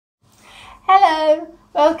Hello,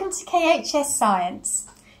 welcome to KHS Science.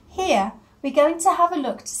 Here we're going to have a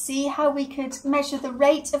look to see how we could measure the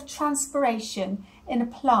rate of transpiration in a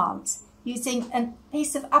plant using a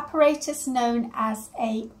piece of apparatus known as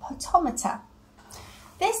a potometer.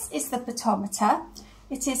 This is the potometer.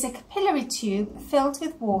 It is a capillary tube filled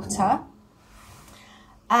with water,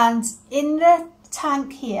 and in the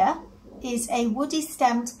tank here is a woody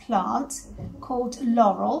stemmed plant called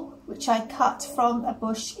laurel, which I cut from a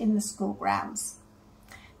bush in the school grounds.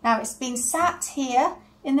 Now it's been sat here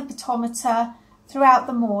in the potometer throughout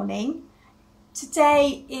the morning.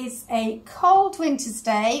 Today is a cold winter's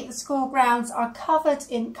day. The school grounds are covered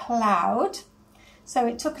in cloud, so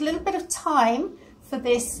it took a little bit of time for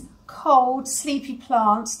this cold, sleepy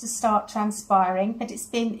plant to start transpiring, but it's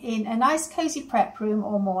been in a nice cozy prep room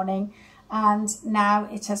all morning, and now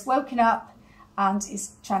it has woken up and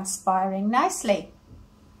is transpiring nicely.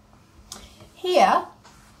 Here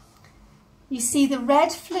you see the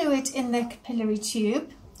red fluid in the capillary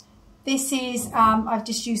tube. This is, I've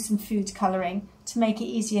just used some food colouring to make it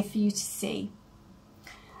easier for you to see.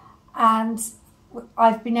 And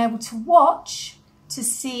I've been able to watch to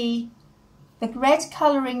see the red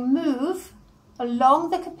colouring move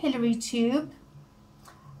along the capillary tube.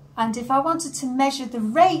 And if I wanted to measure the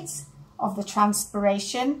rate of the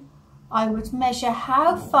transpiration, I would measure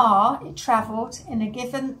how far it travelled in a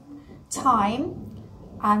given time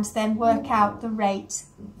and then work out the rate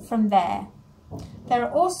from there. There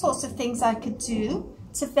are all sorts of things I could do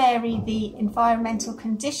to vary the environmental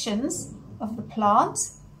conditions of the plant.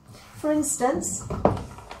 For instance,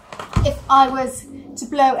 if I was to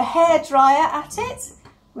blow a hairdryer at it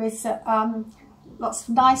with lots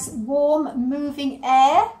of nice warm moving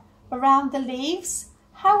air around the leaves,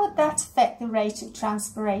 how would that affect the rate of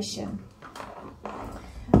transpiration?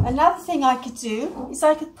 Another thing I could do is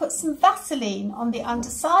I could put some Vaseline on the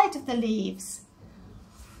underside of the leaves.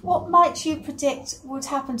 What might you predict would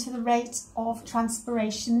happen to the rate of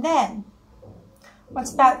transpiration then?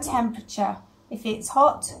 What about temperature? If it's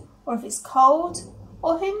hot or if it's cold,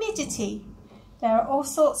 or humidity? There are all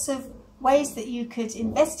sorts of ways that you could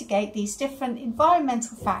investigate these different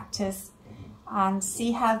environmental factors and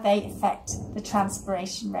see how they affect the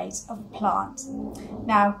transpiration rate of a plant.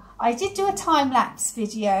 Now, I did do a time-lapse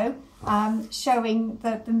video showing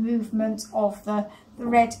the movement of the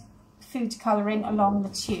red food colouring along the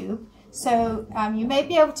tube, so you may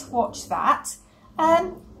be able to watch that.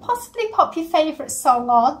 Possibly pop your favourite song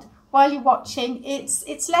on while you're watching.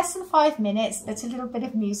 It's less than 5 minutes, but a little bit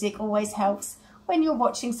of music always helps when you're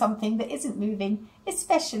watching something that isn't moving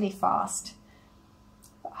especially fast.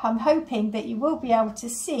 I'm hoping that you will be able to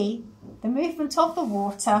see the movement of the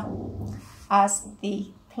water as the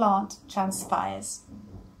plant transpires.